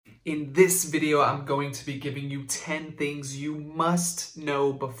In this video, I'm going to be giving you 10 things you must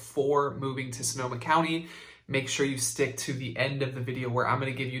know before moving to Sonoma County. Make sure you stick to the end of the video where I'm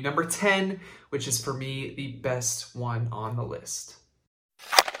going to give you number 10, which is for me the best one on the list.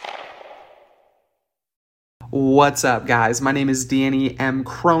 What's up, guys? My name is Danny M.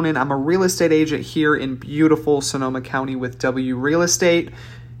 Cronin. I'm a real estate agent here in beautiful Sonoma County with W Real Estate.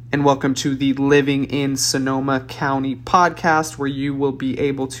 And welcome to the Living in Sonoma County podcast, where you will be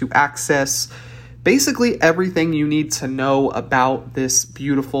able to access basically everything you need to know about this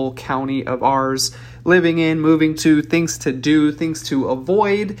beautiful county of ours, living in, moving to, things to do, things to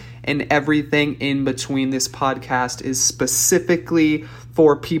avoid, and everything in between. This podcast is specifically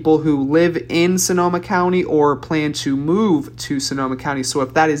for people who live in Sonoma County or plan to move to Sonoma County. So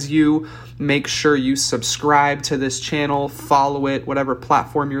if that is you, make sure you subscribe to this channel, follow it, whatever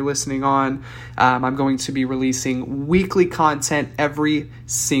platform you're listening on. I'm going to be releasing weekly content every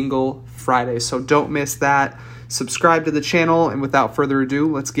single Friday, so don't miss that. Subscribe to the channel, and without further ado,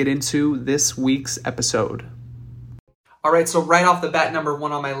 let's get into this week's episode. All right, so right off the bat, number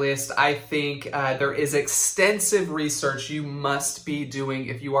one on my list, I think there is extensive research you must be doing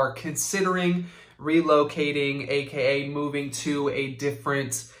if you are considering relocating, aka moving to a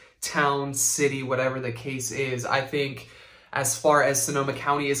different town, city, whatever the case is. I think as far as Sonoma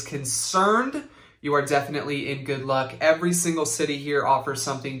County is concerned, you are definitely in good luck. Every single city here offers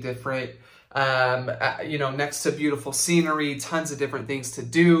something different. Next to beautiful scenery, tons of different things to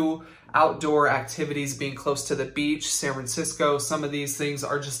do, outdoor activities, being close to the beach, San Francisco. Some of these things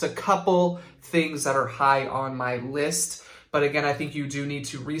are just a couple things that are high on my list. But again, I think you do need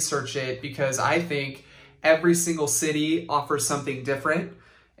to research it because I think every single city offers something different.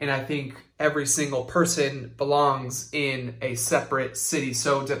 And I think every single person belongs in a separate city.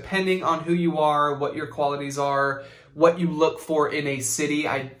 So depending on who you are, what your qualities are, what you look for in a city,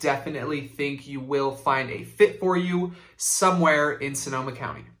 I definitely think you will find a fit for you somewhere in Sonoma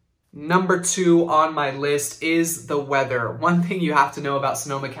County. Number two on my list is the weather. One thing you have to know about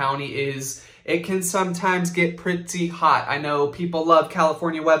Sonoma County is it can sometimes get pretty hot. I know people love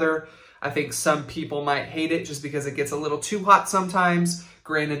California weather. I think some people might hate it just because it gets a little too hot sometimes.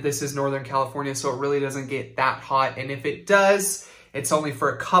 Granted, this is Northern California, so it really doesn't get that hot. And if it does, it's only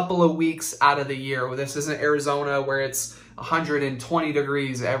for a couple of weeks out of the year. This isn't Arizona where it's 120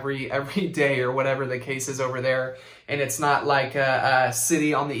 degrees every day or whatever the case is over there. And it's not like a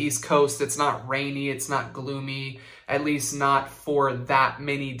city on the East Coast. It's not rainy. It's not gloomy, at least not for that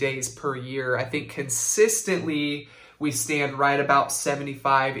many days per year. I think consistently we stand right about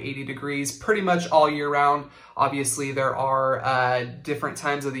 75, 80 degrees pretty much all year round. Obviously, there are different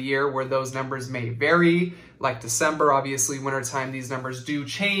times of the year where those numbers may vary, like December. Obviously, wintertime, these numbers do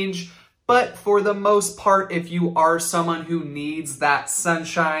change. But for the most part, if you are someone who needs that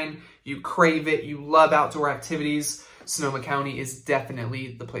sunshine, you crave it, you love outdoor activities, Sonoma County is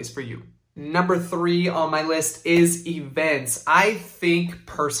definitely the place for you. Number three on my list is events. I think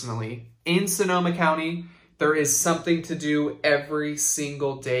personally, in Sonoma County, there is something to do every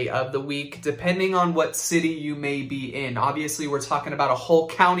single day of the week, depending on what city you may be in. Obviously, we're talking about a whole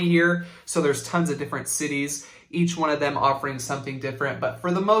county here, so there's tons of different cities, each one of them offering something different. But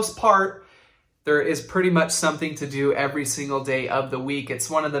for the most part, there is pretty much something to do every single day of the week. It's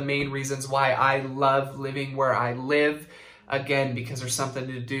one of the main reasons why I love living where I live. Again, because there's something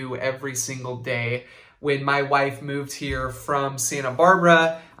to do every single day. When my wife moved here from Santa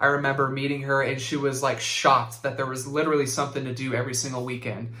Barbara, I remember meeting her and she was like shocked that there was literally something to do every single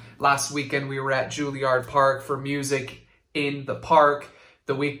weekend. Last weekend, we were at Juilliard Park for music in the park.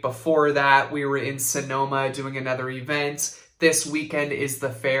 The week before that, we were in Sonoma doing another event. This weekend is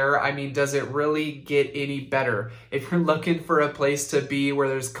the fair. I mean, does it really get any better? If you're looking for a place to be where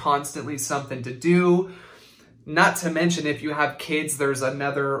there's constantly something to do, not to mention, if you have kids, there's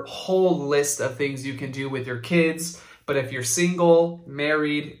another whole list of things you can do with your kids. But if you're single,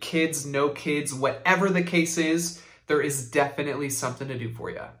 married, kids, no kids, whatever the case is, there is definitely something to do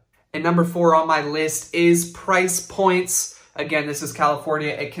for you. And number four on my list is price points. Again, this is California.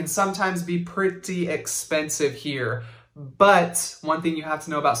 It can sometimes be pretty expensive here. But one thing you have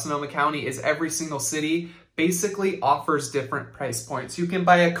to know about Sonoma County is every single city basically offers different price points. You can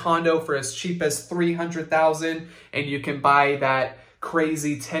buy a condo for as cheap as $300,000, and you can buy that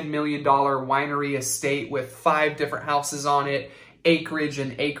crazy $10 million winery estate with 5 different houses on it, acreage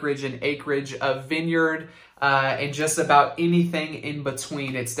and acreage and acreage of vineyard, and just about anything in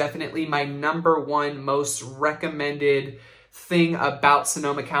between. It's definitely my number one most recommended thing about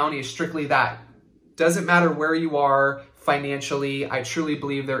Sonoma County is strictly that. Doesn't matter where you are financially, I truly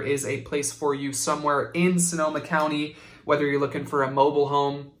believe there is a place for you somewhere in Sonoma County, whether you're looking for a mobile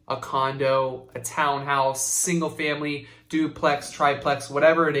home, a condo, a townhouse, single family, duplex, triplex,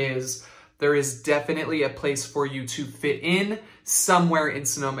 whatever it is, there is definitely a place for you to fit in somewhere in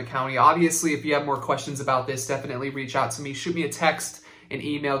Sonoma County. Obviously, if you have more questions about this, definitely reach out to me. Shoot me a text, an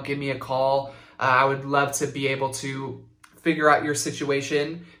email, give me a call. I would love to be able to figure out your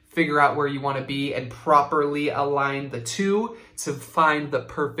situation, figure out where you want to be, and properly align the two to find the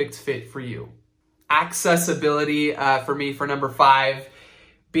perfect fit for you. Accessibility for me, for number 5.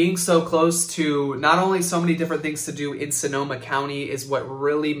 Being so close to not only so many different things to do in Sonoma County is what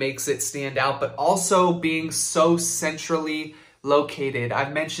really makes it stand out, but also being so centrally located.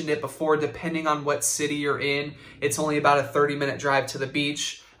 I've mentioned it before, depending on what city you're in, it's only about a 30-minute drive to the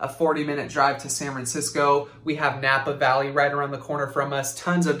beach, a 40-minute drive to San Francisco. We have Napa Valley right around the corner from us,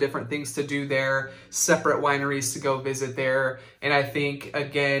 tons of different things to do there, separate wineries to go visit there. And I think,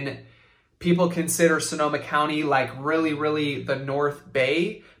 again, people consider Sonoma County like really the North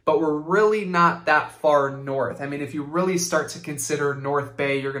Bay, but we're really not that far north. I mean, if you really start to consider North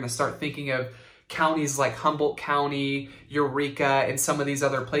Bay, you're going to start thinking of counties like Humboldt County, Eureka, and some of these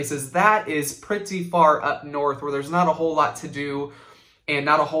other places. That is pretty far up north where there's not a whole lot to do and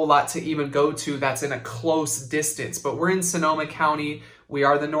not a whole lot to even go to that's in a close distance. But we're in Sonoma County. We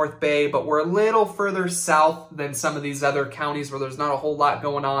are the North Bay, but we're a little further south than some of these other counties where there's not a whole lot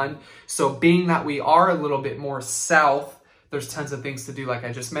going on. So being that we are a little bit more south, there's tons of things to do. Like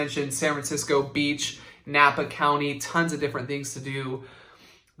I just mentioned, San Francisco Beach, Napa County, tons of different things to do.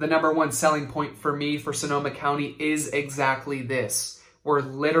 The number one selling point for me for Sonoma County is exactly this. We're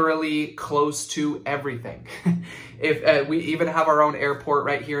literally close to everything. If we even have our own airport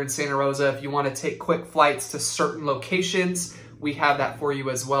right here in Santa Rosa. If you want to take quick flights to certain locations, we have that for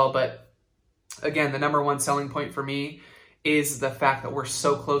you as well. But again, the number one selling point for me is the fact that we're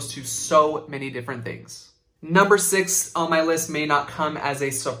so close to so many different things. Number 6 on my list may not come as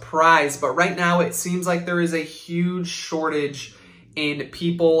a surprise, but right now it seems like there is a huge shortage in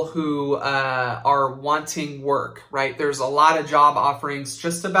people who are wanting work, right? There's a lot of job offerings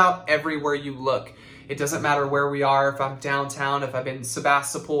just about everywhere you look. It doesn't matter where we are, if I'm downtown, if I'm in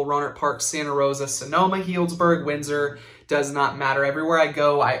Sebastopol, Rohnert Park, Santa Rosa, Sonoma, Healdsburg, Windsor, does not matter. Everywhere I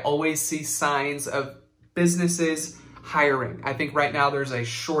go, I always see signs of businesses hiring. I think right now there's a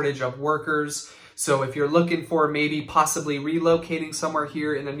shortage of workers. So if you're looking for maybe possibly relocating somewhere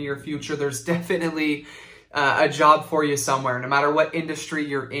here in the near future, there's definitely a job for you somewhere. No matter what industry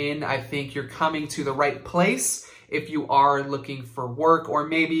you're in, I think you're coming to the right place if you are looking for work, or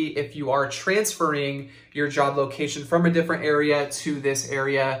maybe if you are transferring your job location from a different area to this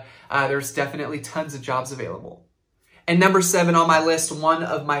area, there's definitely tons of jobs available. And number 7 on my list, one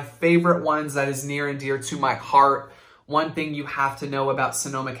of my favorite ones that is near and dear to my heart. One thing you have to know about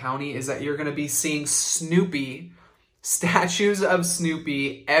Sonoma County is that you're going to be seeing Snoopy, statues of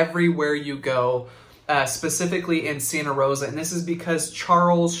Snoopy everywhere you go. Specifically in Santa Rosa. And this is because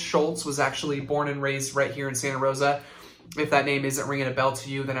Charles Schulz was actually born and raised right here in Santa Rosa. If that name isn't ringing a bell to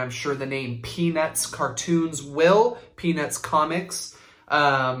you, then I'm sure the name Peanuts Cartoons will. Peanuts Comics.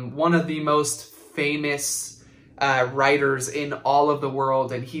 One of the most famous writers in all of the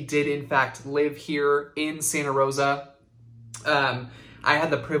world. And he did, in fact, live here in Santa Rosa. I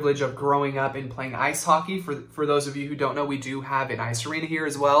had the privilege of growing up and playing ice hockey. For those of you who don't know, we do have an ice arena here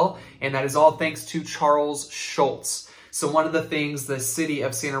as well. And that is all thanks to Charles Schulz. So one of the things the city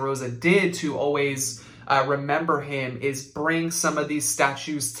of Santa Rosa did to always remember him is bring some of these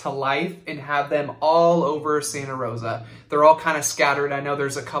statues to life and have them all over Santa Rosa. They're all kind of scattered. I know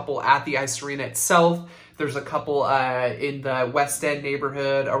there's a couple at the ice arena itself. There's a couple in the West End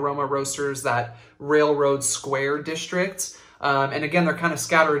neighborhood, Aroma Roasters, that Railroad Square district. And again, they're kind of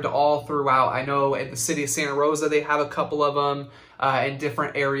scattered all throughout. I know in the city of Santa Rosa, they have a couple of them in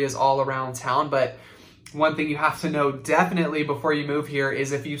different areas all around town. But one thing you have to know definitely before you move here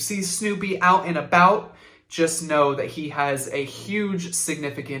is if you see Snoopy out and about, just know that he has a huge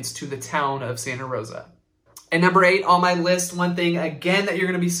significance to the town of Santa Rosa. And number 8 on my list, one thing again that you're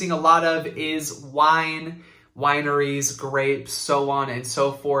going to be seeing a lot of is wine, wineries, grapes, so on and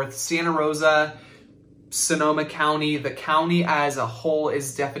so forth. Santa Rosa, Sonoma County, the county as a whole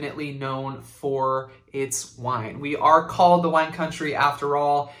is definitely known for its wine. We are called the wine country after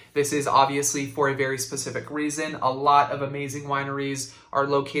all. This is obviously for a very specific reason. A lot of amazing wineries are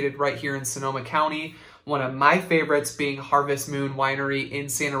located right here in Sonoma County. One of my favorites being Harvest Moon Winery in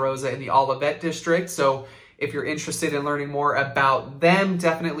Santa Rosa in the Olivet District. So if you're interested in learning more about them,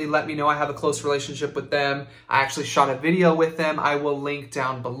 definitely let me know. I have a close relationship with them. I actually shot a video with them. I will link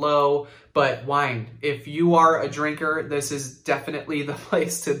down below. But wine, if you are a drinker, this is definitely the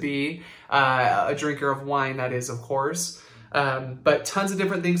place to be. A drinker of wine, that is, of course. But tons of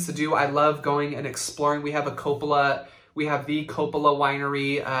different things to do. I love going and exploring. We have the Coppola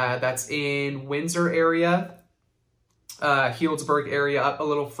Winery that's in Windsor area, Healdsburg area, up a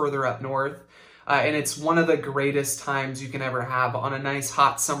little further up north. And it's one of the greatest times you can ever have on a nice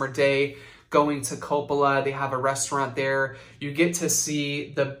hot summer day. Going to Coppola, they have a restaurant there. You get to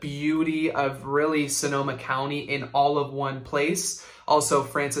see the beauty of really Sonoma County in all of one place. Also,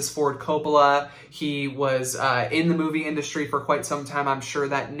 Francis Ford Coppola, he was in the movie industry for quite some time. I'm sure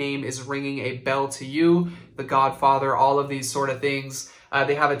that name is ringing a bell to you. The Godfather, all of these sort of things.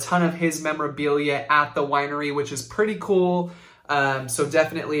 They have a ton of his memorabilia at the winery, which is pretty cool. So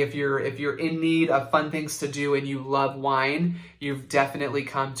definitely if you're in need of fun things to do and you love wine, you've definitely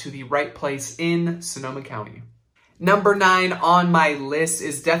come to the right place in Sonoma County. Number 9 on my list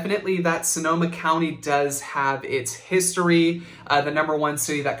is definitely that Sonoma County does have its history. The number one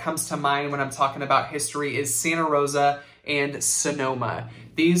city that comes to mind when I'm talking about history is Santa Rosa and Sonoma.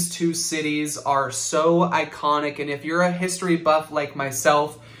 These two cities are so iconic, and if you're a history buff like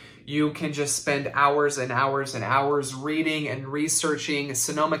myself, you can just spend hours and hours and hours reading and researching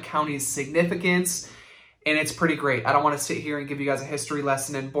Sonoma County's significance, and it's pretty great. I don't want to sit here and give you guys a history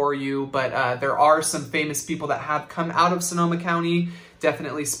lesson and bore you, but there are some famous people that have come out of Sonoma County,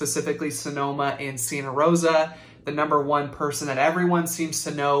 definitely specifically Sonoma and Santa Rosa. The number one person that everyone seems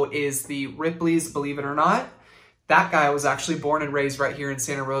to know is the Ripleys, believe it or not. That guy was actually born and raised right here in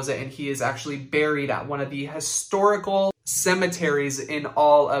Santa Rosa, and he is actually buried at one of the historical cemeteries in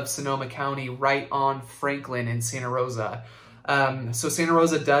all of Sonoma County, right on Franklin in Santa Rosa. So Santa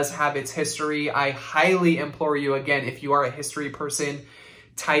Rosa does have its history. I highly implore you, again, if you are a history person,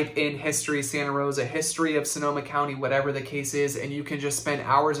 type in history Santa Rosa, history of Sonoma County, whatever the case is, and you can just spend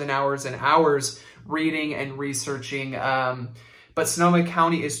hours and hours and hours reading and researching. But Sonoma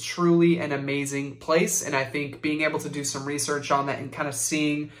County is truly an amazing place, and I think being able to do some research on that and kind of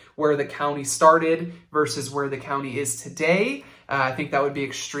seeing where the county started versus where the county is today, I think that would be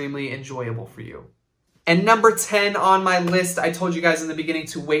extremely enjoyable for you. And number 10 on my list, I told you guys in the beginning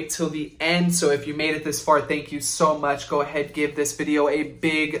to wait till the end, so if you made it this far, thank you so much. Go ahead, give this video a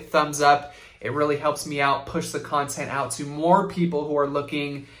big thumbs up. It really helps me out, push the content out to more people who are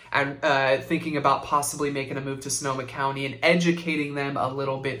looking and thinking about possibly making a move to Sonoma County and educating them a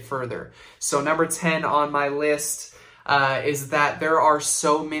little bit further. So number 10 on my list is that there are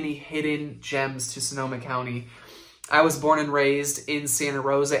so many hidden gems to Sonoma County. I was born and raised in Santa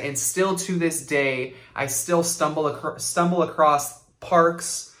Rosa, and still to this day, I still stumble across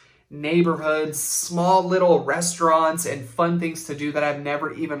parks, neighborhoods, small little restaurants, and fun things to do that I've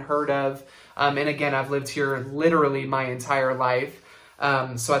never even heard of. And again, I've lived here literally my entire life.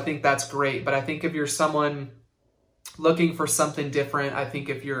 So I think that's great. But I think if you're someone looking for something different, I think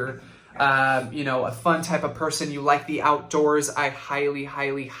if you're, a fun type of person, you like the outdoors, I highly,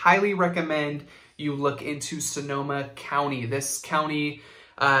 highly, highly recommend you look into Sonoma County. This county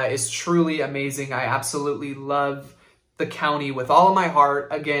is truly amazing. I absolutely love the county with all of my heart.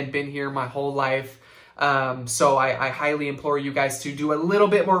 Again, been here my whole life. So I highly implore you guys to do a little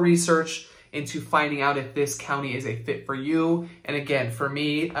bit more research into finding out if this county is a fit for you. And again, for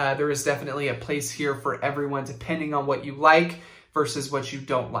me, there is definitely a place here for everyone, depending on what you like versus what you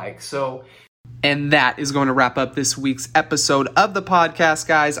don't like. So, and that is going to wrap up this week's episode of the podcast,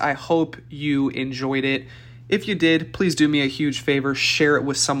 guys. I hope you enjoyed it. If you did, please do me a huge favor. Share it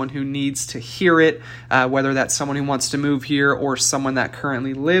with someone who needs to hear it, whether that's someone who wants to move here or someone that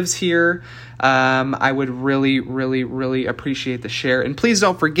currently lives here. I would really, really, really appreciate the share. And please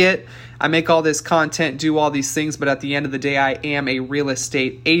don't forget, I make all this content, do all these things, but at the end of the day, I am a real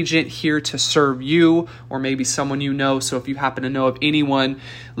estate agent here to serve you or maybe someone you know. So if you happen to know of anyone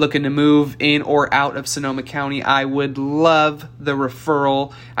looking to move in or out of Sonoma County, I would love the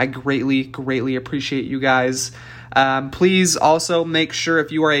referral. I greatly, greatly appreciate you guys. Please also make sure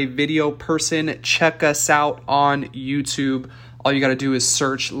if you are a video person, check us out on YouTube. All you got to do is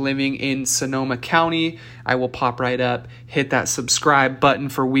search Living in Sonoma County. I will pop right up. Hit that subscribe button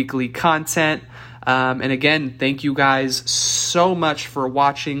for weekly content. And again, thank you guys so much for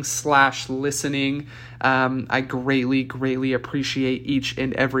watching / listening. I greatly, greatly appreciate each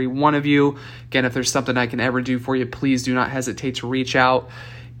and every one of you. Again, if there's something I can ever do for you, please do not hesitate to reach out.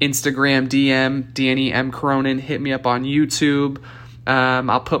 Instagram, DM, Danny M. Cronin. Hit me up on YouTube.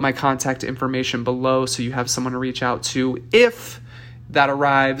 I'll put my contact information below so you have someone to reach out to if that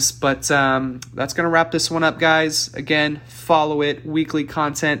arrives. But that's going to wrap this one up, guys. Again, follow it. Weekly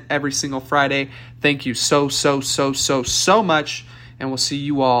content every single Friday. Thank you so much. And we'll see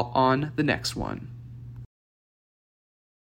you all on the next one.